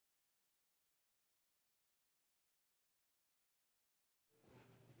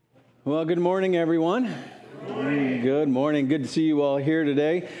Well, good morning, everyone. Good morning. Good to see you all here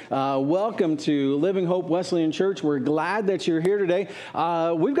today. Welcome to Living Hope Wesleyan Church. We're glad that you're here today.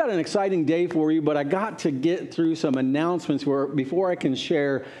 We've got an exciting day for you, but I got to get through some announcements before I can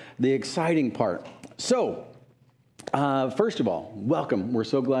share the exciting part. So, first of all, welcome. We're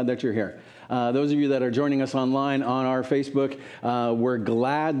so glad that you're here. Those of you that are joining us online on our Facebook, we're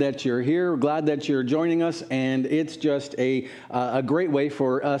glad that you're here, glad that you're joining us, and it's just a great way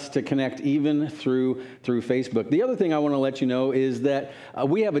for us to connect even through Facebook. The other thing I want to let you know is that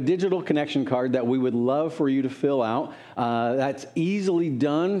we have a digital connection card that we would love for you to fill out. That's easily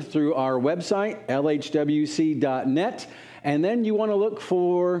done through our website, lhwc.net. And then you want to look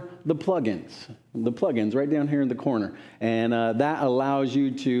for the plugins right down here in the corner. And that allows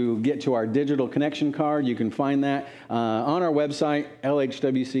you to get to our digital connection card. You can find that on our website,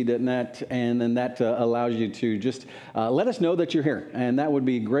 lhwc.net, and then that allows you to just let us know that you're here. And that would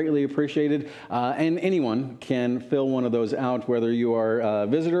be greatly appreciated. And anyone can fill one of those out, whether you are a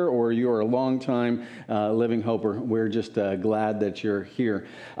visitor or you are a longtime Living Hoper. We're just glad that you're here.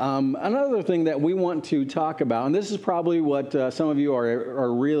 Another thing that we want to talk about, and this is probably what some of you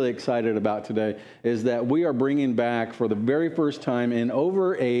are really excited about today, is that we are bringing back for the very first time in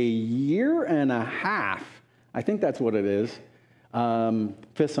over a year and a half, I think that's what it is,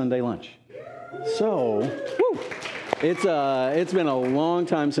 Fifth Sunday Lunch. So, whew, it's been a long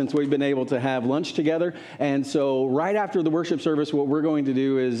time since we've been able to have lunch together, and so right after the worship service, what we're going to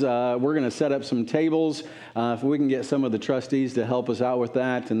do is we're going to set up some tables. If we can get some of the trustees to help us out with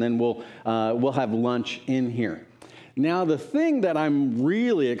that, and then we'll have lunch in here. Now, the thing that I'm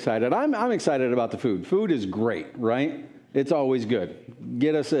really excited, I'm excited about the food. Food is great, right? It's always good.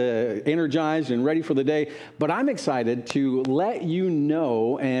 Get us energized and ready for the day. But I'm excited to let you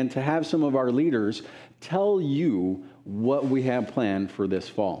know and to have some of our leaders tell you what we have planned for this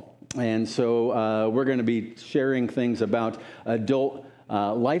fall. And so we're going to be sharing things about adult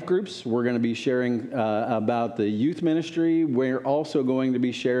life groups. We're going to be sharing about the youth ministry. We're also going to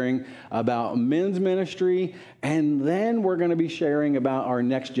be sharing about men's ministry. And then we're going to be sharing about our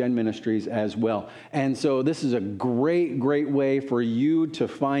next gen ministries as well. And so this is a great way for you to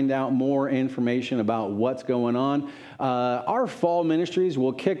find out more information about what's going on. Our fall ministries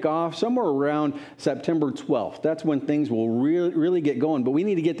will kick off somewhere around September 12th. That's when things will really get going. But we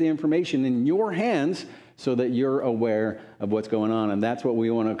need to get the information in your hands so that you're aware of what's going on. And that's what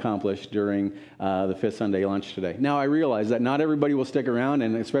we want to accomplish during the Fifth Sunday Lunch today. Now, I realize that not everybody will stick around,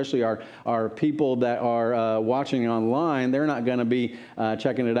 and especially our people that are watching online, they're not going to be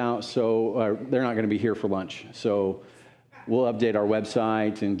checking it out, so they're not going to be here for lunch. So we'll update our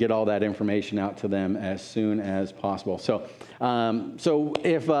website and get all that information out to them as soon as possible. So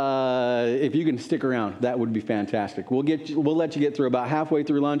if you can stick around, that would be fantastic. We'll let you get through about halfway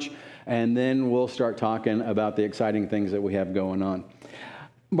through lunch, and then we'll start talking about the exciting things that we have going on.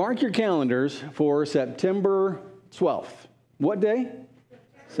 Mark your calendars for September 12th. What day?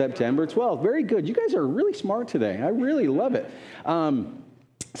 September 12th. Very good. You guys are really smart today. I really love it.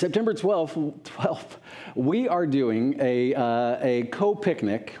 September 12th, we are doing a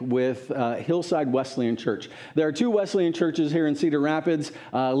co-picnic with Hillside Wesleyan Church. There are two Wesleyan churches here in Cedar Rapids,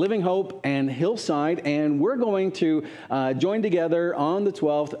 Living Hope and Hillside, and we're going to join together on the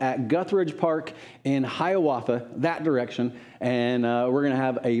 12th at Guthridge Park in Hiawatha, that direction, and we're going to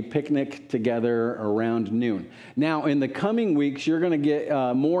have a picnic together around noon. Now, in the coming weeks, you're going to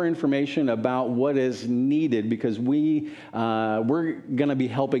get more information about what is needed because we're going to be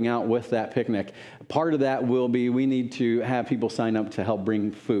helping out with that picnic. Part of that will be we need to have people sign up to help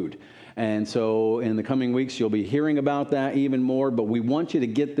bring food. And so in the coming weeks, you'll be hearing about that even more, but we want you to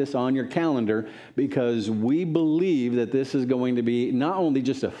get this on your calendar because we believe that this is going to be not only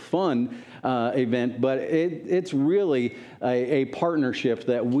just a fun event, but it's really a partnership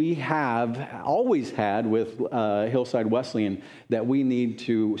that we have always had with Hillside Wesleyan that we need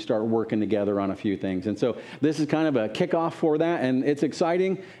to start working together on a few things. And so this is kind of a kickoff for that, and it's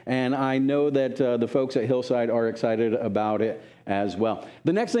exciting, and I know that the folks at Hillside are excited about it as well.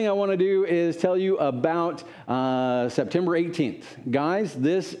 The next thing I want to do is tell you about September 18th. Guys,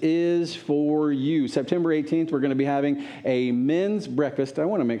 this is for you. September 18th, we're going to be having a men's breakfast. I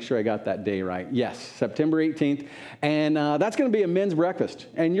want to make sure I got that day right. Yes, September 18th. And that's going to be a men's breakfast.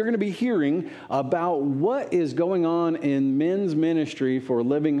 And you're going to be hearing about what is going on in men's ministry for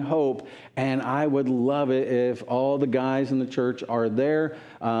Living Hope. And I would love it if all the guys in the church are there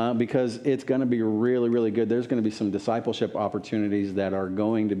because it's going to be really, really good. There's going to be some discipleship opportunities that are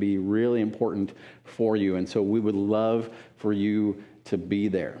going to be really important for you. And so we would love for you to be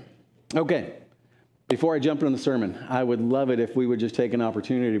there. Okay. Before I jump into the sermon, I would love it if we would just take an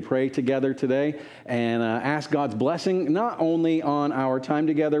opportunity to pray together today and ask God's blessing, not only on our time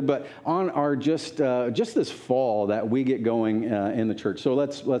together, but on our just this fall that we get going in the church. So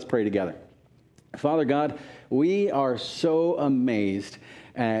let's pray together. Father God, we are so amazed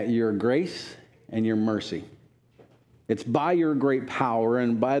at your grace and your mercy. It's by your great power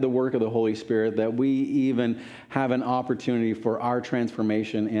and by the work of the Holy Spirit that we even have an opportunity for our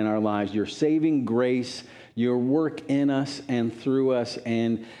transformation in our lives. Your saving grace, your work in us and through us.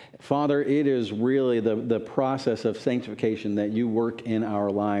 And Father, it is really the process of sanctification that you work in our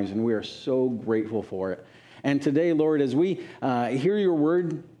lives. And we are so grateful for it. And today, Lord, as we hear your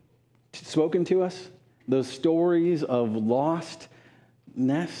word spoken to us, those stories of lostness,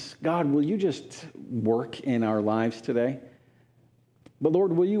 God, will you just work in our lives today? But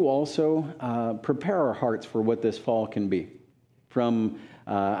Lord, will you also prepare our hearts for what this fall can be, from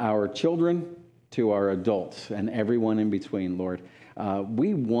our children to our adults and everyone in between, Lord.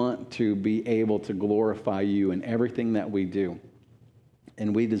 We want to be able to glorify you in everything that we do.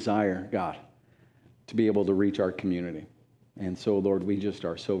 And we desire, God, to be able to reach our community. And so, Lord, we just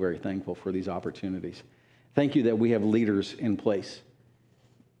are so very thankful for these opportunities. Thank you that we have leaders in place.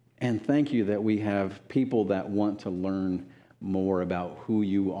 And thank you that we have people that want to learn more about who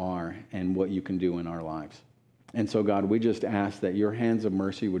you are and what you can do in our lives. And so, God, we just ask that your hands of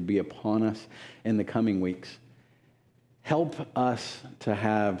mercy would be upon us in the coming weeks. Help us to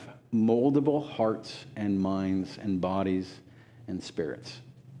have moldable hearts and minds and bodies and spirits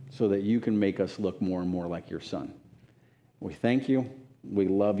so that you can make us look more and more like your Son. We thank you, we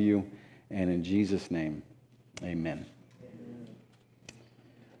love you, and in Jesus' name, amen.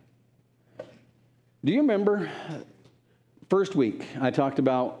 Do you remember first week I talked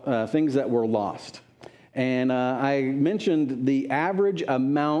about things that were lost? And I mentioned the average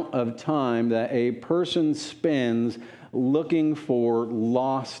amount of time that a person spends looking for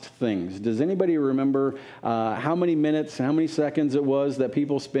lost things. Does anybody remember how many minutes, how many seconds it was that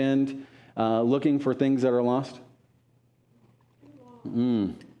people spend looking for things that are lost?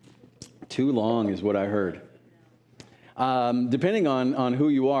 Too long is what I heard. Depending on who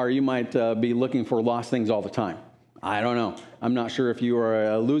you are, you might be looking for lost things all the time. I don't know. I'm not sure if you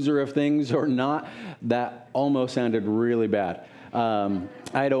are a loser of things or not. That almost sounded really bad. I'm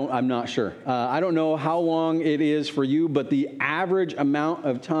not sure. I don't know how long it is for you, but the average amount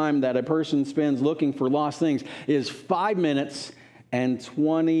of time that a person spends looking for lost things is 5 minutes and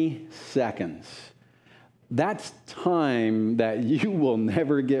 20 seconds. That's time that you will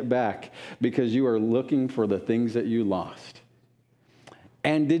never get back because you are looking for the things that you lost.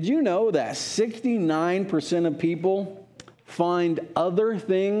 And did you know that 69% of people find other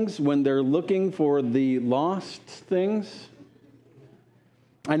things when they're looking for the lost things?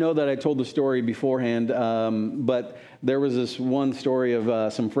 I know that I told the story beforehand, but there was this one story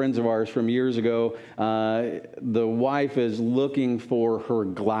of some friends of ours from years ago. The wife is looking for her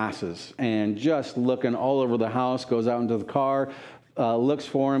glasses and just looking all over the house, goes out into the car, looks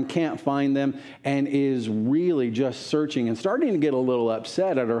for them, can't find them, and is really just searching and starting to get a little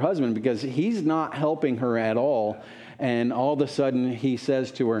upset at her husband because he's not helping her at all. And all of a sudden he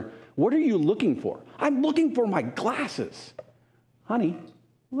says to her, "What are you looking for?" "I'm looking for my glasses." "Honey,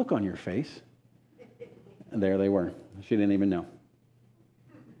 look on your face." And there they were. She didn't even know.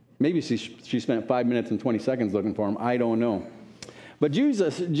 Maybe she spent 5 minutes and 20 seconds looking for them. I don't know. But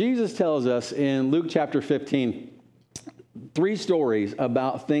Jesus tells us in Luke chapter 15, 3 stories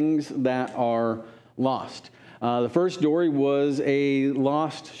about things that are lost. The first story was a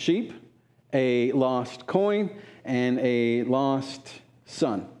lost sheep, a lost coin, and a lost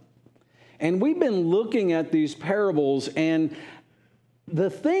son. And we've been looking at these parables, and the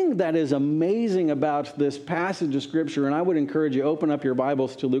thing that is amazing about this passage of Scripture, and I would encourage you, open up your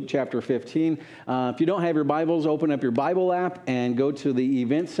Bibles to Luke chapter 15. If you don't have your Bibles, open up your Bible app and go to the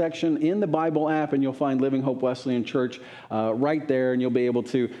events section in the Bible app, and you'll find Living Hope Wesleyan Church right there, and you'll be able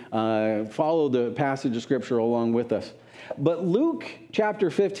to follow the passage of Scripture along with us. But Luke chapter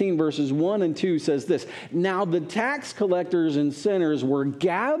 15, verses 1 and 2 says this: "Now the tax collectors and sinners were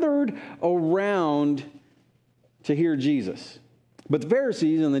gathered around to hear Jesus. But the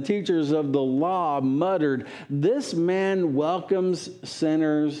Pharisees and the teachers of the law muttered, 'This man welcomes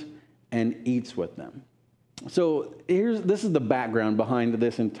sinners and eats with them.'" So this is the background behind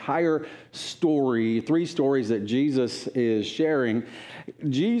this entire story, 3 stories that Jesus is sharing.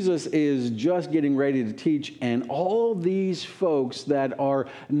 Jesus is just getting ready to teach, and all these folks that are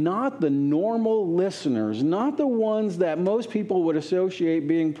not the normal listeners, not the ones that most people would associate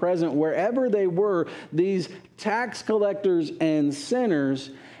being present wherever they were, these tax collectors and sinners,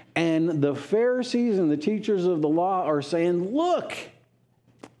 And the Pharisees and the teachers of the law are saying, look,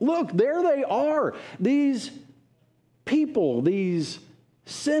 there they are. These people, these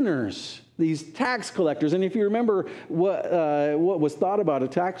sinners, these tax collectors. And if you remember what was thought about a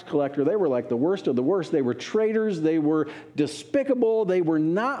tax collector, they were like the worst of the worst. They were traitors. They were despicable. They were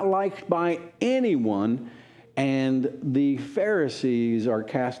not liked by anyone. And the Pharisees are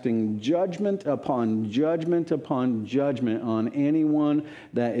casting judgment upon judgment upon judgment on anyone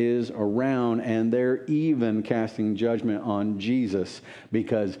that is around. And they're even casting judgment on Jesus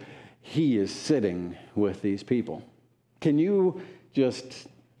because he is sitting with these people. Can you just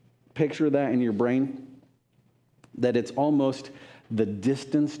picture that in your brain? That it's almost the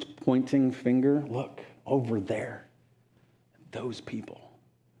distanced pointing finger. Look, over there. Those people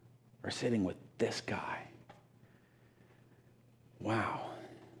are sitting with this guy. Wow.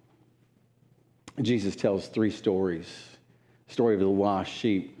 Jesus tells 3 stories. Story of the lost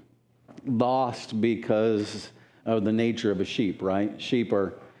sheep. Lost because of the nature of a sheep, right? Sheep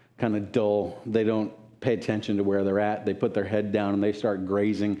are kind of dull. They don't pay attention to where they're at. They put their head down and they start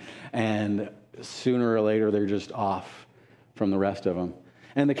grazing, and sooner or later they're just off from the rest of them.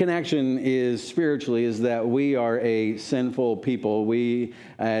 And the connection is spiritually is that we are a sinful people. We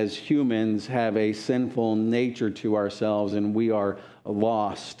as humans have a sinful nature to ourselves, and we are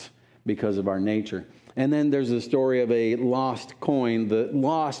lost because of our nature. And then there's the story of a lost coin,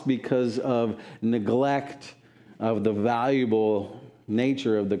 lost because of neglect of the valuable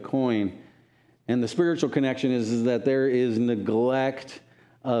nature of the coin. And the spiritual connection is that there is neglect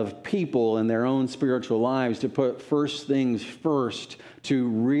of people in their own spiritual lives to put first things first, to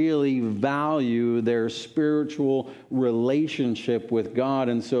really value their spiritual relationship with God.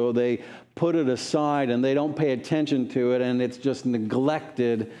 And so they put it aside and they don't pay attention to it, and it's just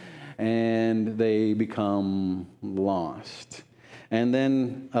neglected, and they become lost. And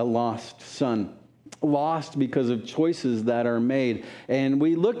then a lost son. Lost because of choices that are made. And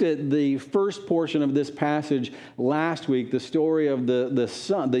we looked at the first portion of this passage last week, the story of the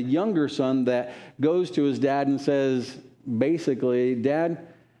son, the younger son that goes to his dad and says, basically, Dad,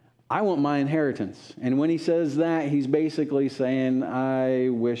 I want my inheritance. And when he says that, he's basically saying, I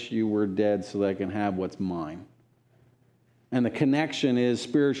wish you were dead so that I can have what's mine. And the connection is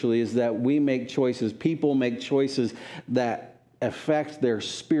spiritually is that we make choices. People make choices that affect their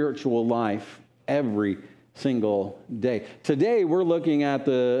spiritual life every single day. Today, we're looking at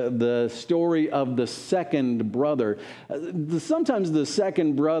the story of the second brother. Sometimes the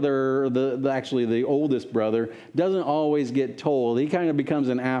second brother, actually the oldest brother, doesn't always get told. He kind of becomes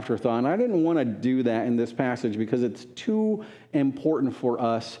an afterthought. And I didn't want to do that in this passage because it's too important for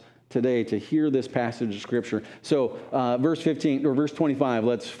us today to hear this passage of Scripture. So verse 15 or verse 25,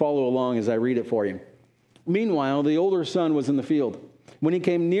 let's follow along as I read it for you. Meanwhile, the older son was in the field. When he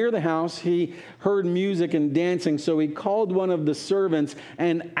came near the house, he heard music and dancing, so he called one of the servants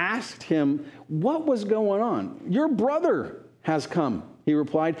and asked him what was going on. Your brother has come, he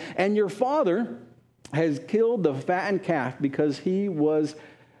replied, and your father has killed the fattened calf because he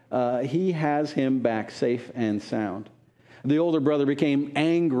has him back safe and sound. The older brother became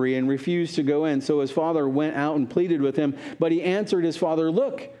angry and refused to go in, so his father went out and pleaded with him, but he answered his father,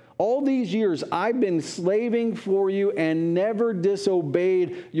 look, all these years I've been slaving for you and never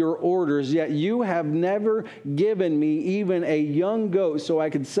disobeyed your orders, yet you have never given me even a young goat so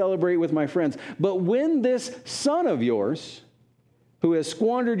I could celebrate with my friends. But when this son of yours, who has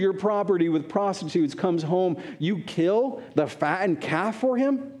squandered your property with prostitutes, comes home, you kill the fattened calf for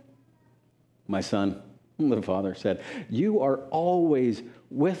him? My son, the father said, you are always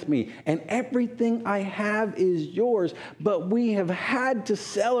with me, and everything I have is yours, but we have had to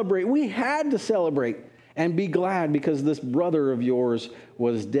celebrate. We had to celebrate and be glad because this brother of yours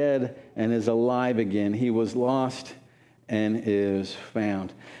was dead and is alive again. He was lost and is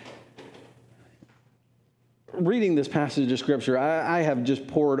found. Reading this passage of Scripture, I have just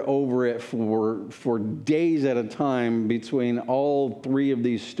pored over it for days at a time between all 3 of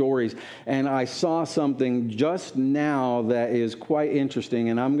these stories, and I saw something just now that is quite interesting,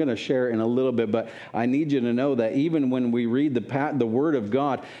 and I'm going to share it in a little bit, but I need you to know that even when we read the Word of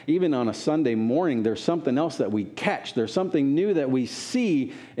God, even on a Sunday morning, there's something else that we catch. There's something new that we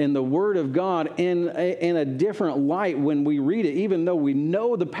see in the Word of God in a different light when we read it. Even though we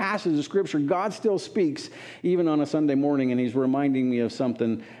know the passage of Scripture, God still speaks even on a Sunday morning, and he's reminding me of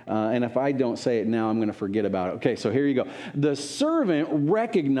something, and if I don't say it now, I'm going to forget about it. Okay, so here you go. The servant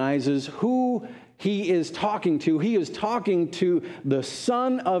recognizes who he is talking to. He is talking to the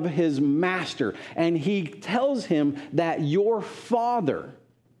son of his master, and he tells him that your father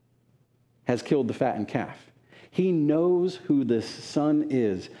has killed the fattened calf. He knows who this son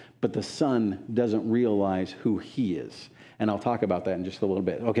is, but the son doesn't realize who he is. And I'll talk about that in just a little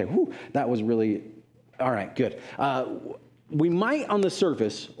bit. Okay, that was really, all right, good. We might, on the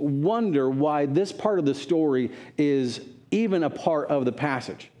surface, wonder why this part of the story is even a part of the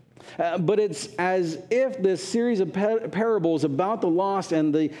passage. But it's as if this series of parables about the lost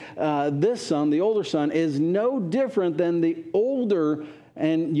and this son, the older son, is no different than the older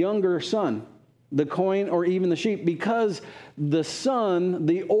and younger son, the coin or even the sheep, because the son,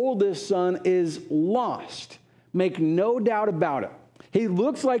 the oldest son, is lost. Make no doubt about it. He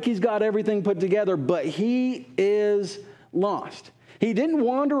looks like he's got everything put together, but he is lost. He didn't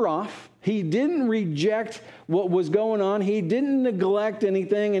wander off. He didn't reject what was going on. He didn't neglect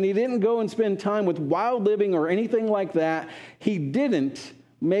anything, and he didn't go and spend time with wild living or anything like that. He didn't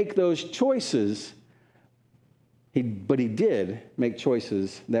make those choices, but he did make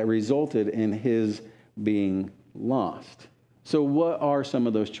choices that resulted in his being lost. So what are some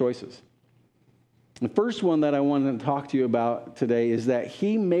of those choices? The first one that I want to talk to you about today is that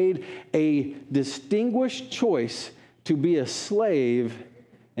he made a distinguished choice to be a slave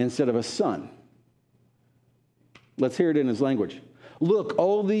instead of a son. Let's hear it in his language. Look,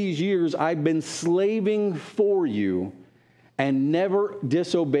 all these years I've been slaving for you and never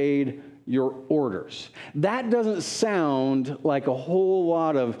disobeyed your orders. That doesn't sound like a whole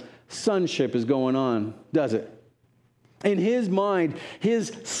lot of sonship is going on, does it? In his mind,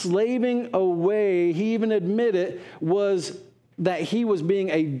 his slaving away, he even admitted, was that he was being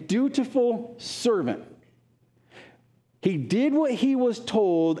a dutiful servant. He did what he was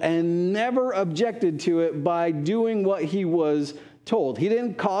told and never objected to it by doing what he was told. He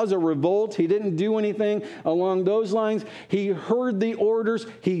didn't cause a revolt. He didn't do anything along those lines. He heard the orders,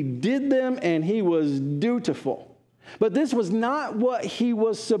 he did them, and he was dutiful. But this was not what he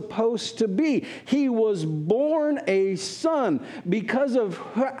was supposed to be. He was born a son. Because of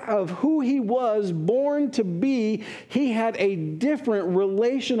who he was born to be, he had a different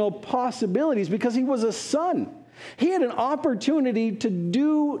relational possibilities because he was a son. He had an opportunity to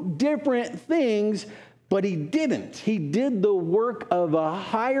do different things, but he didn't. He did the work of a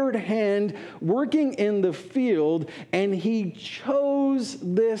hired hand working in the field, and he chose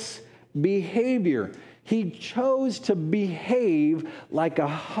this behavior. He chose to behave like a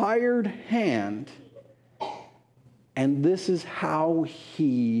hired hand, and this is how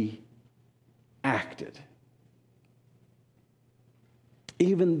he acted.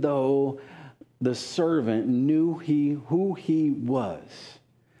 Even though the servant knew who he was,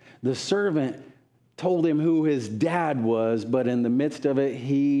 the servant told him who his dad was, but in the midst of it,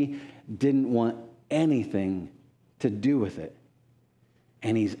 he didn't want anything to do with it.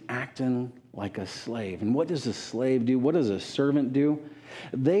 And he's acting like a slave. And what does a slave do? What does a servant do?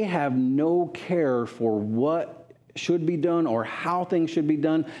 They have no care for what should be done or how things should be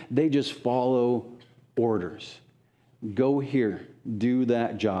done. They just follow orders. Go here, do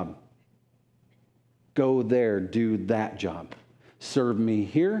that job. Go there, do that job. Serve me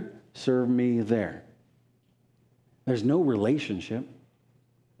here, serve me there. There's no relationship,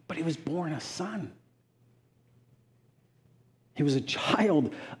 but he was born a son. He was a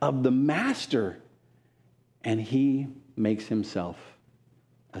child of the master, and he makes himself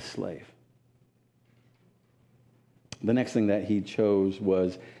a slave. The next thing that he chose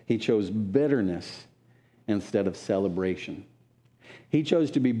was he chose bitterness instead of celebration. He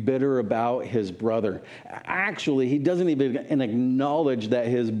chose to be bitter about his brother. Actually, he doesn't even acknowledge that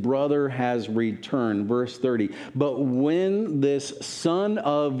his brother has returned. Verse 30, but when this son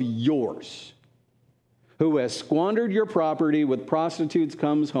of yours, who has squandered your property with prostitutes,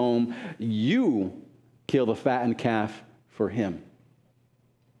 comes home, you kill the fattened calf for him.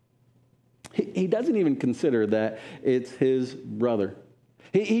 He doesn't even consider that it's his brother.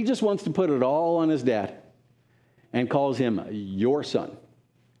 He just wants to put it all on his dad and calls him your son.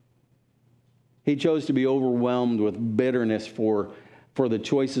 He chose to be overwhelmed with bitterness for the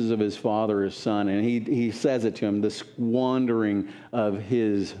choices of his father, his son. And he says it to him, the squandering of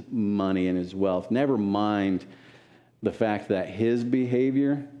his money and his wealth. Never mind the fact that his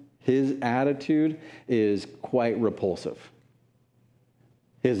behavior, his attitude is quite repulsive.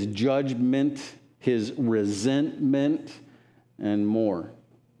 His judgment, his resentment, and more.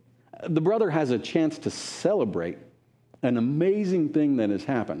 The brother has a chance to celebrate an amazing thing that has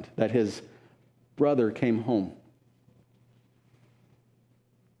happened, that his brother came home.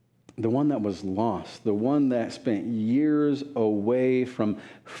 The one that was lost, the one that spent years away from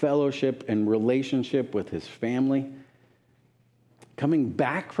fellowship and relationship with his family, coming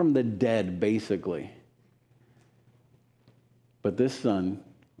back from the dead, basically. But this son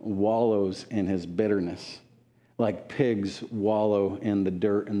wallows in his bitterness like pigs wallow in the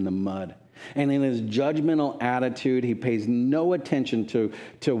dirt and the mud. And in his judgmental attitude, he pays no attention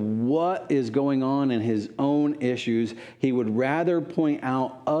to what is going on in his own issues. He would rather point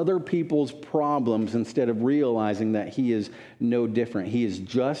out other people's problems instead of realizing that he is no different. He is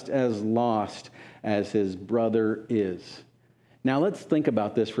just as lost as his brother is. Now let's think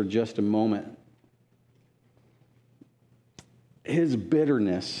about this for just a moment. His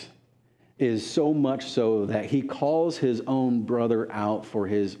bitterness is so much so that he calls his own brother out for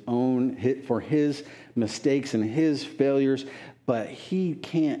his mistakes and his failures, but he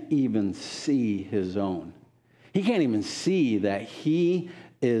can't even see his own. He can't even see that he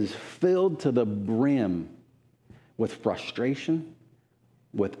is filled to the brim with frustration,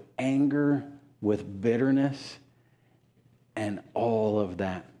 with anger, with bitterness, and all of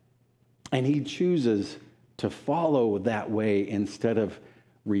that. And he chooses to follow that way instead of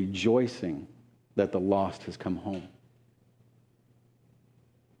rejoicing that the lost has come home.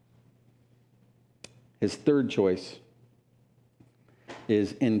 His third choice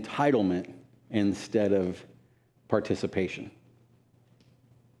is entitlement instead of participation.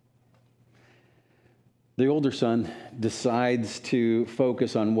 The older son decides to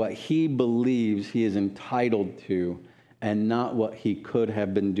focus on what he believes he is entitled to and not what he could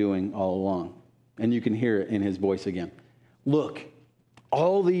have been doing all along. And you can hear it in his voice again. Look,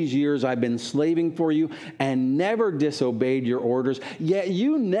 all these years I've been slaving for you and never disobeyed your orders, yet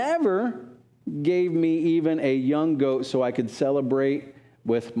you never gave me even a young goat so I could celebrate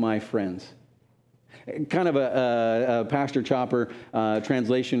with my friends. Kind of a Pastor Chopper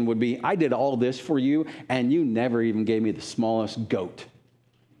translation would be, I did all this for you and you never even gave me the smallest goat.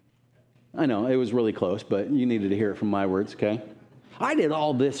 I know, it was really close, but you needed to hear it from my words, okay? I did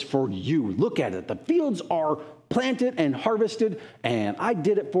all this for you. Look at it. The fields are planted and harvested, and I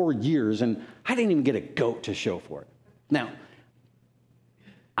did it for years, and I didn't even get a goat to show for it. Now,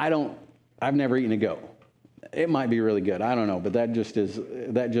 I've never eaten a goat. It might be really good. I don't know, but that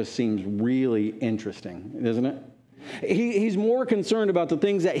just seems really interesting, isn't it? He's more concerned about the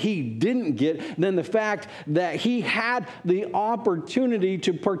things that he didn't get than the fact that he had the opportunity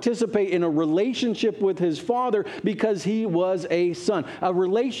to participate in a relationship with his father because he was a son. A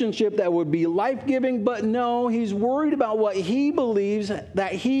relationship that would be life-giving, but no, he's worried about what he believes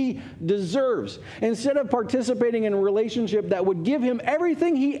that he deserves. Instead of participating in a relationship that would give him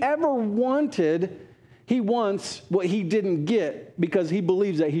everything he ever wanted, he wants what he didn't get because he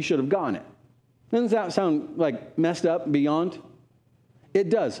believes that he should have gotten it. Doesn't that sound like messed up beyond? It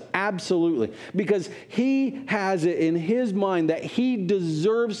does, absolutely. Because he has it in his mind that he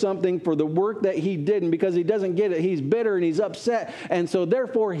deserves something for the work that he did. And because he doesn't get it, he's bitter and he's upset. And so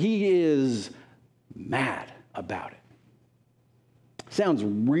therefore he is mad about it. Sounds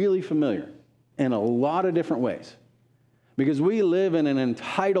really familiar in a lot of different ways. Because we live in an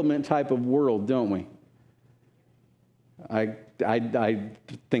entitlement type of world, don't we? I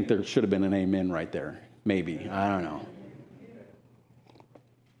think there should have been an amen right there. Maybe. I don't know.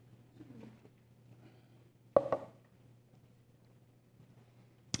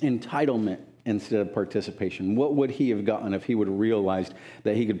 Entitlement instead of participation. What would he have gotten if he would have realized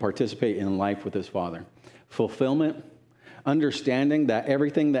that he could participate in life with his father? Fulfillment, understanding that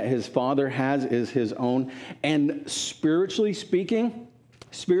everything that his father has is his own, and spiritually speaking,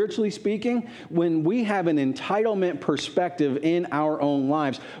 when we have an entitlement perspective in our own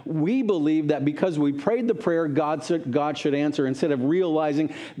lives, we believe that because we prayed the prayer, God should answer, instead of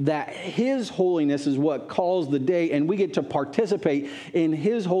realizing that his holiness is what calls the day, and we get to participate in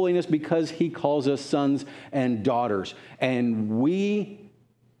his holiness because he calls us sons and daughters. And we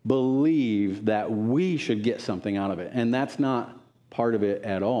believe that we should get something out of it, and that's not part of it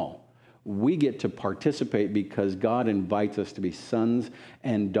at all. We get to participate because God invites us to be sons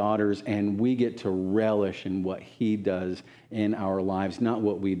and daughters, and we get to relish in what he does in our lives, not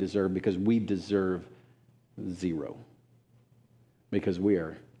what we deserve, because we deserve zero. Because we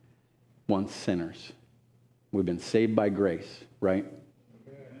are once sinners. We've been saved by grace, right?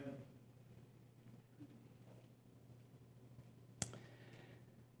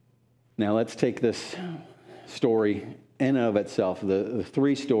 Now let's take this story in and of itself, the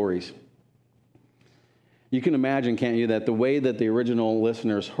three stories. You can imagine, can't you, that the way that the original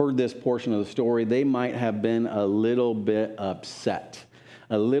listeners heard this portion of the story, they might have been a little bit upset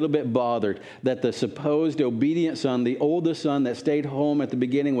a little bit bothered that the supposed obedient son, the oldest son that stayed home at the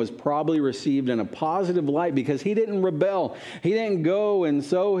beginning, was probably received in a positive light because he didn't rebel. He didn't go and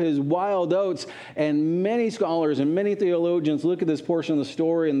sow his wild oats. And many scholars and many theologians look at this portion of the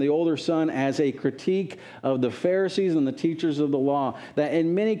story and the older son as a critique of the Pharisees and the teachers of the law, that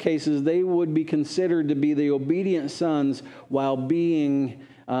in many cases they would be considered to be the obedient sons while being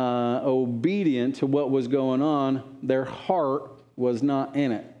obedient to what was going on. Their heart was not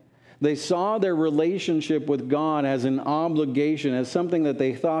in it. They saw their relationship with God as an obligation, as something that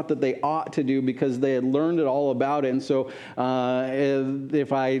they thought that they ought to do because they had learned it all about it. And so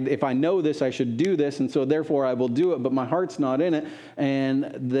if I know this, I should do this, and so therefore I will do it, but my heart's not in it. And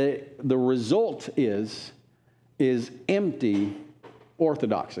the result is empty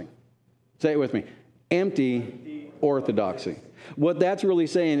orthodoxy. Say it with me. Empty orthodoxy. What that's really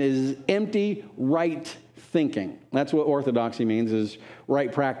saying is empty right thinking. That's what orthodoxy means, is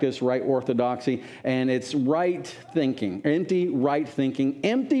right practice, right orthodoxy. And it's right thinking, empty right thinking,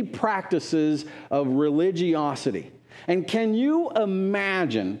 empty practices of religiosity. And can you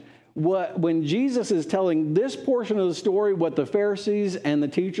imagine when Jesus is telling this portion of the story, what the Pharisees and the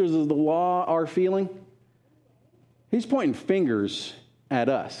teachers of the law are feeling? He's pointing fingers at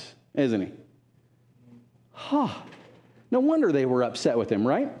us, isn't he? No wonder they were upset with him,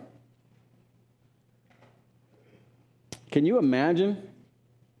 right? Can you imagine?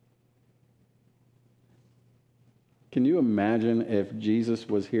 Can you imagine if Jesus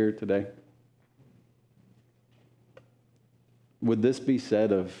was here today? Would this be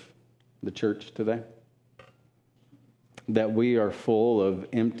said of the church today? That we are full of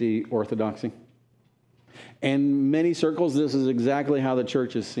empty orthodoxy? In many circles, this is exactly how the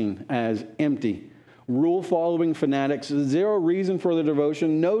church is seen, as empty. Rule-following fanatics, zero reason for the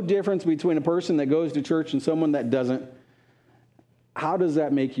devotion, no difference between a person that goes to church and someone that doesn't. How does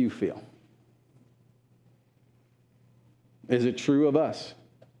that make you feel? Is it true of us?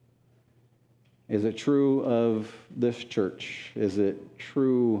 Is it true of this church? Is it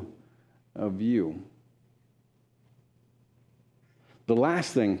true of you? The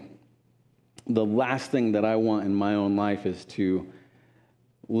last thing that I want in my own life is to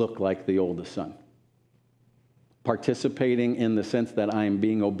look like the oldest son. Participating in the sense that I am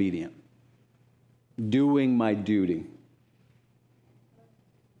being obedient, doing my duty,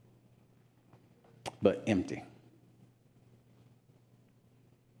 but empty.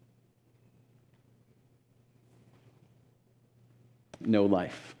 No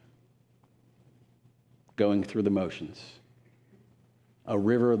life. Going through the motions. A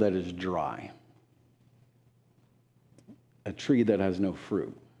river that is dry. A tree that has no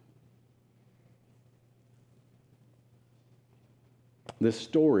fruit. This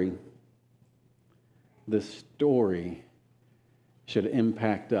story should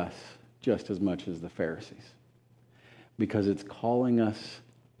impact us just as much as the Pharisees, because it's calling us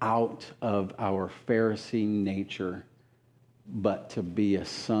out of our Pharisee nature, but to be a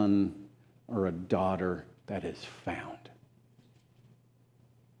son or a daughter that is found.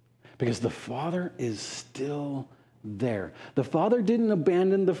 Because the Father is still there. The Father didn't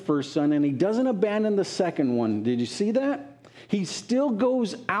abandon the first son, and he doesn't abandon the second one. Did you see that? He still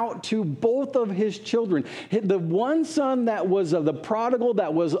goes out to both of his children. The one son that was of the prodigal,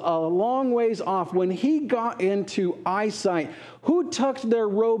 that was a long ways off, when he got into eyesight, who tucked their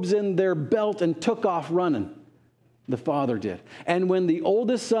robes in their belt and took off running? The Father did. And when the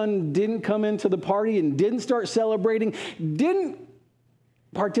oldest son didn't come into the party and didn't start celebrating, didn't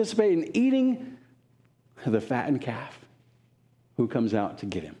participate in eating the fattened calf, who comes out to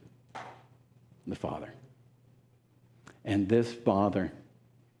get him? The Father. And this Father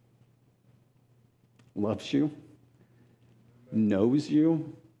loves you, knows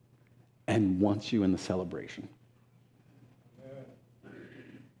you, and wants you in the celebration.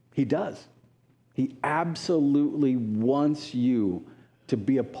 He does. He absolutely wants you to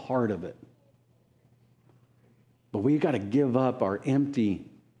be a part of it. But we got to give up our empty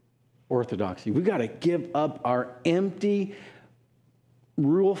orthodoxy. We got to give up our empty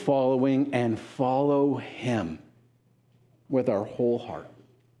rule following and follow him with our whole heart,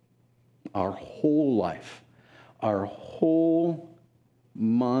 our whole life, our whole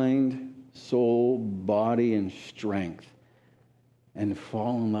mind, soul, body, and strength, and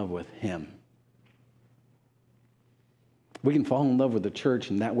fall in love with him. We can fall in love with the church,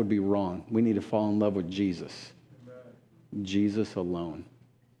 and that would be wrong. We need to fall in love with Jesus. Amen. Jesus alone.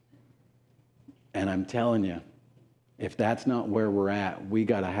 And I'm telling you, if that's not where we're at, we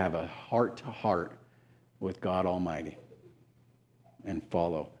got to have a heart-to-heart with God Almighty and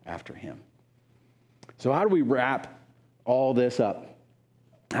follow after him. So how do we wrap all this up?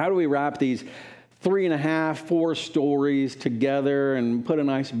 How do we wrap these 3.5, 4 stories together and put a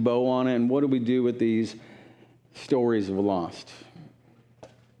nice bow on it? And what do we do with these stories of lost?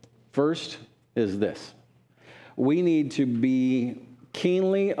 First is this. We need to be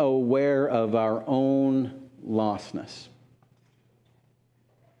keenly aware of our own lostness.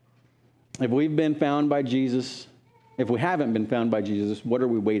 If we've been found by Jesus, if we haven't been found by Jesus, what are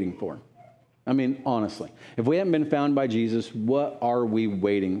we waiting for? I mean, honestly, if we haven't been found by Jesus, what are we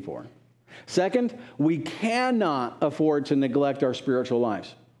waiting for? Second, we cannot afford to neglect our spiritual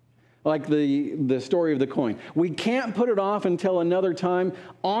lives. Like the story of the coin. We can't put it off until another time.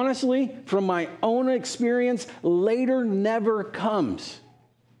 Honestly, from my own experience, later never comes.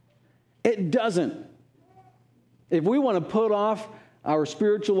 It doesn't. If we want to put off our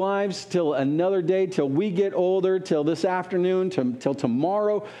spiritual lives till another day, till we get older, till this afternoon, till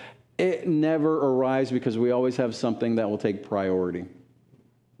tomorrow, it never arrives because we always have something that will take priority.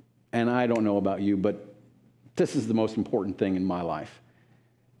 And I don't know about you, but this is the most important thing in my life,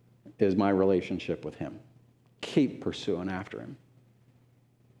 is my relationship with him. Keep pursuing after him.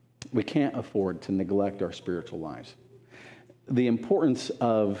 We can't afford to neglect our spiritual lives. The importance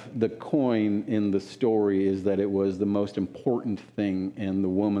of the coin in the story is that it was the most important thing in the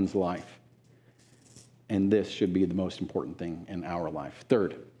woman's life. And this should be the most important thing in our life.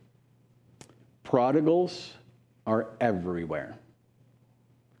 Third, prodigals are everywhere.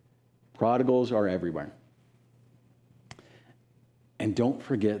 Prodigals are everywhere. And don't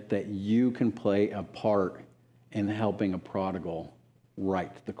forget that you can play a part in helping a prodigal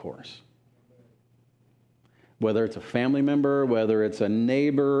right the course. Whether it's a family member, whether it's a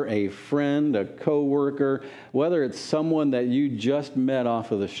neighbor, a friend, a coworker, whether it's someone that you just met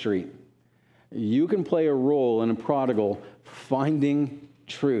off of the street, you can play a role in a prodigal finding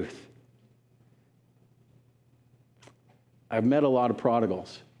truth. I've met a lot of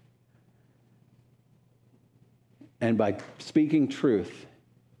prodigals. And by speaking truth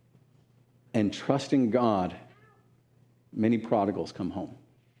and trusting God, many prodigals come home.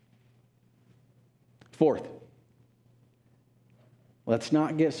 Fourth, let's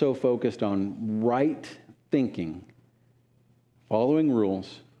not get so focused on right thinking, following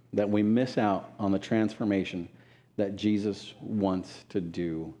rules, that we miss out on the transformation that Jesus wants to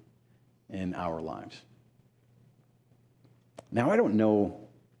do in our lives. Now, I don't know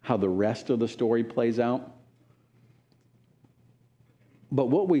how the rest of the story plays out. But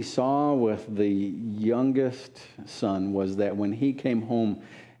what we saw with the youngest son was that when he came home,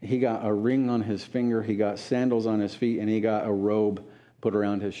 he got a ring on his finger, he got sandals on his feet, and he got a robe put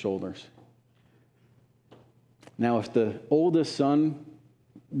around his shoulders. Now, if the oldest son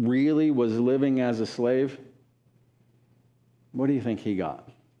really was living as a slave, what do you think he got?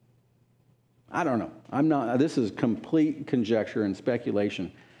 I don't know. This is complete conjecture and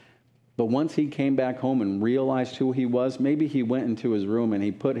speculation. But once he came back home and realized who he was, maybe he went into his room and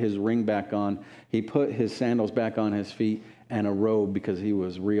he put his ring back on. He put his sandals back on his feet and a robe because he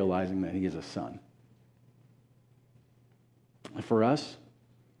was realizing that he is a son. For us,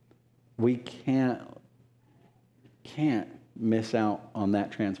 we can't miss out on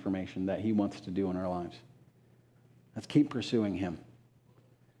that transformation that he wants to do in our lives. Let's keep pursuing him.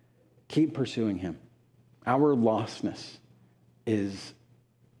 Keep pursuing him. Our lostness is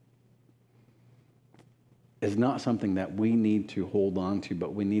not something that we need to hold on to,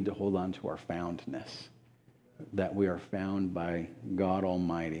 but we need to hold on to our foundness, that we are found by God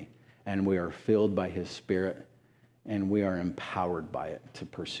Almighty, and we are filled by his Spirit, and we are empowered by it to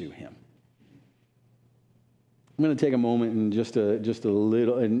pursue him. I'm going to take a moment and just a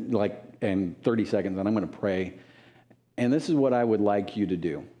little, and 30 seconds, and I'm going to pray. And this is what I would like you to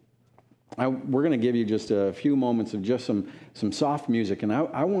do. We're going to give you just a few moments of just some soft music, and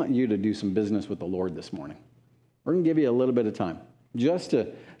I want you to do some business with the Lord this morning. We're going to give you a little bit of time just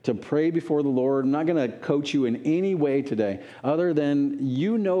to pray before the Lord. I'm not going to coach you in any way today other than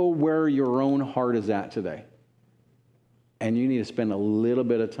you know where your own heart is at today. And you need to spend a little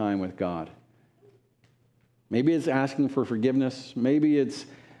bit of time with God. Maybe it's asking for forgiveness. Maybe it's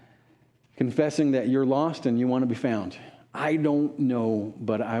confessing that you're lost and you want to be found. I don't know,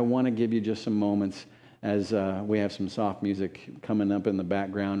 but I want to give you just some moments as we have some soft music coming up in the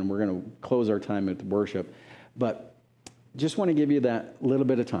background, and we're going to close our time at worship. But just want to give you that little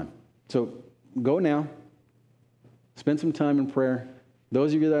bit of time. So go now. Spend some time in prayer.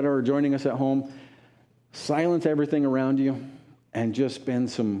 Those of you that are joining us at home, silence everything around you and just spend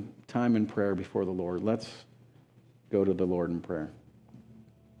some time in prayer before the Lord. Let's go to the Lord in prayer.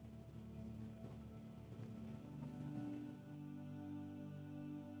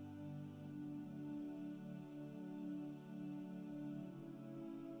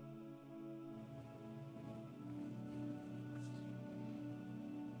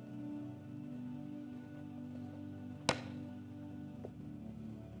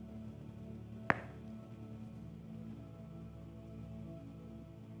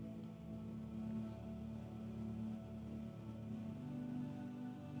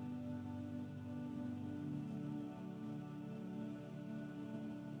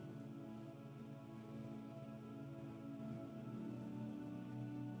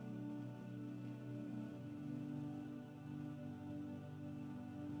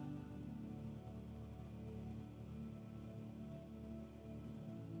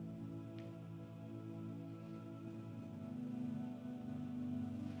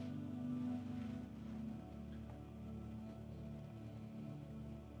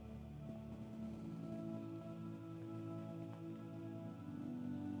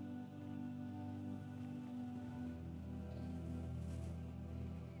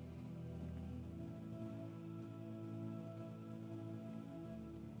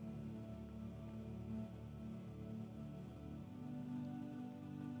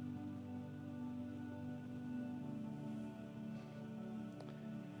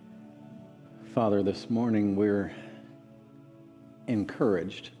 Father, this morning we're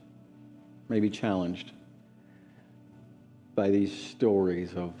encouraged, maybe challenged by these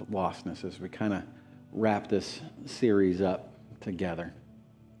stories of lostness as we kind of wrap this series up together.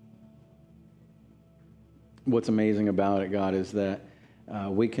 What's amazing about it, God, is that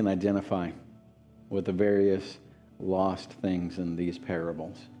we can identify with the various lost things in these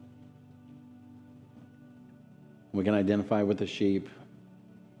parables. We can identify with the sheep,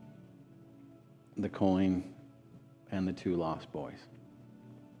 the coin, and the two lost boys.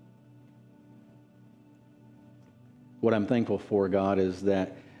 What I'm thankful for, God, is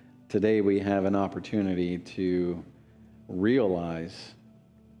that today we have an opportunity to realize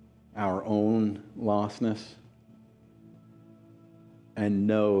our own lostness and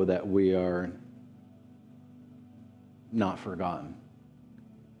know that we are not forgotten,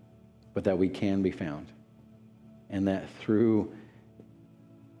 but that we can be found. And that through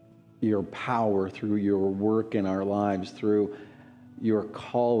your power, through your work in our lives, through your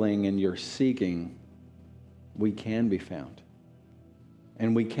calling and your seeking, we can be found.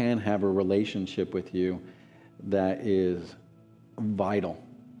 And we can have a relationship with you that is vital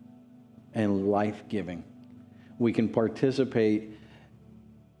and life-giving. We can participate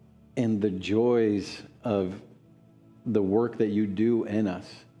in the joys of the work that you do in us.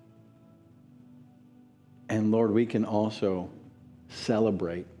 And Lord, we can also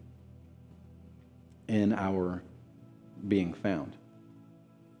celebrate in our being found.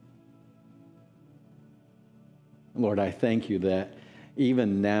 Lord, I thank you that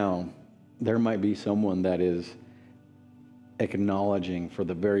even now there might be someone that is acknowledging for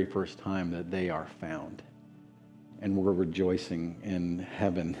the very first time that they are found. And we're rejoicing in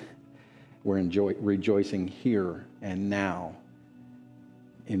heaven. We're rejoicing here and now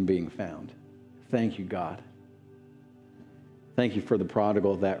in being found. Thank you, God. Thank you for the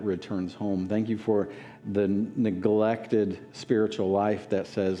prodigal that returns home. Thank you for the neglected spiritual life that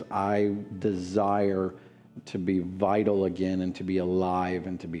says, I desire to be vital again and to be alive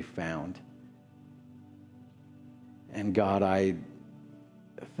and to be found. And God, I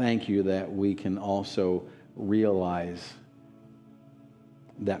thank you that we can also realize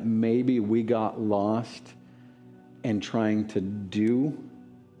that maybe we got lost in trying to do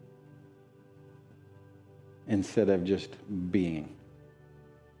instead of just being.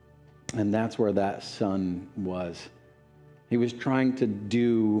 And that's where that son was. He was trying to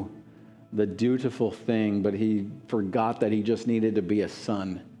do the dutiful thing, but he forgot that he just needed to be a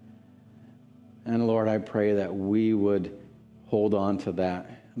son. And Lord, I pray that we would hold on to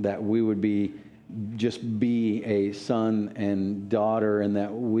that we would be a son and daughter, and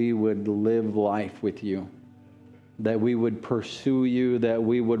that we would live life with you, that we would pursue you, that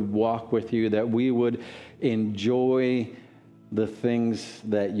we would walk with you, that we would enjoy the things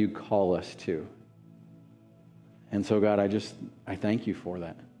that you call us to. And so, God, I thank you for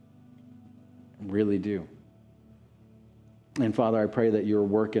that. I really do. And Father, I pray that your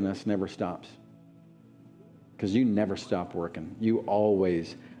work in us never stops, because you never stop working. You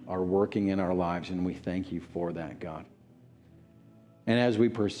always are working in our lives, and we thank you for that, God. And as we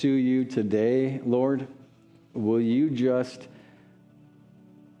pursue you today, Lord, will you just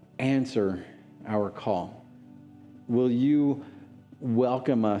answer our call? Will you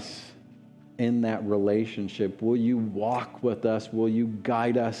welcome us in that relationship? Will you walk with us? Will you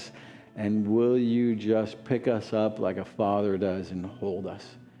guide us? And will you just pick us up like a father does and hold us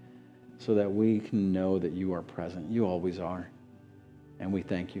so that we can know that you are present? You always are. And we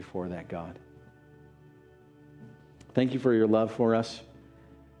thank you for that, God. Thank you for your love for us,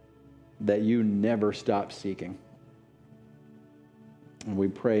 that you never stop seeking. And we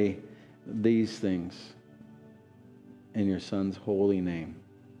pray these things in your Son's holy name,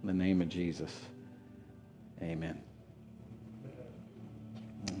 in the name of Jesus. Amen.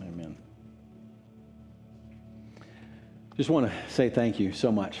 Amen. Just want to say thank you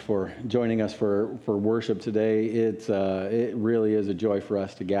so much for joining us for worship today. It really is a joy for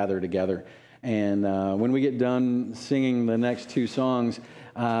us to gather together. And when we get done singing the next two songs,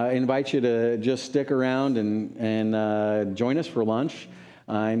 I invite you to just stick around and join us for lunch.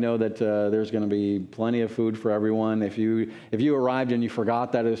 I know that there's going to be plenty of food for everyone. If you arrived and you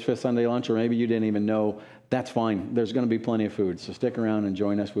forgot that it was Fifth Sunday lunch, or maybe you didn't even know, that's fine. There's going to be plenty of food. So stick around and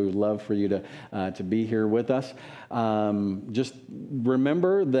join us. We would love for you to be here with us. Just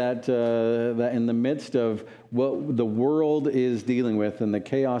remember that in the midst of what the world is dealing with and the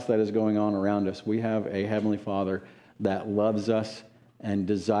chaos that is going on around us, we have a Heavenly Father that loves us and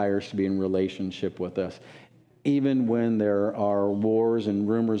desires to be in relationship with us. Even when there are wars and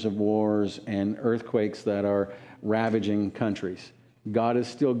rumors of wars and earthquakes that are ravaging countries, God is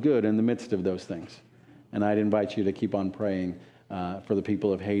still good in the midst of those things. And I'd invite you to keep on praying for the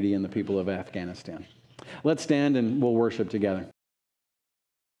people of Haiti and the people of Afghanistan. Let's stand and we'll worship together.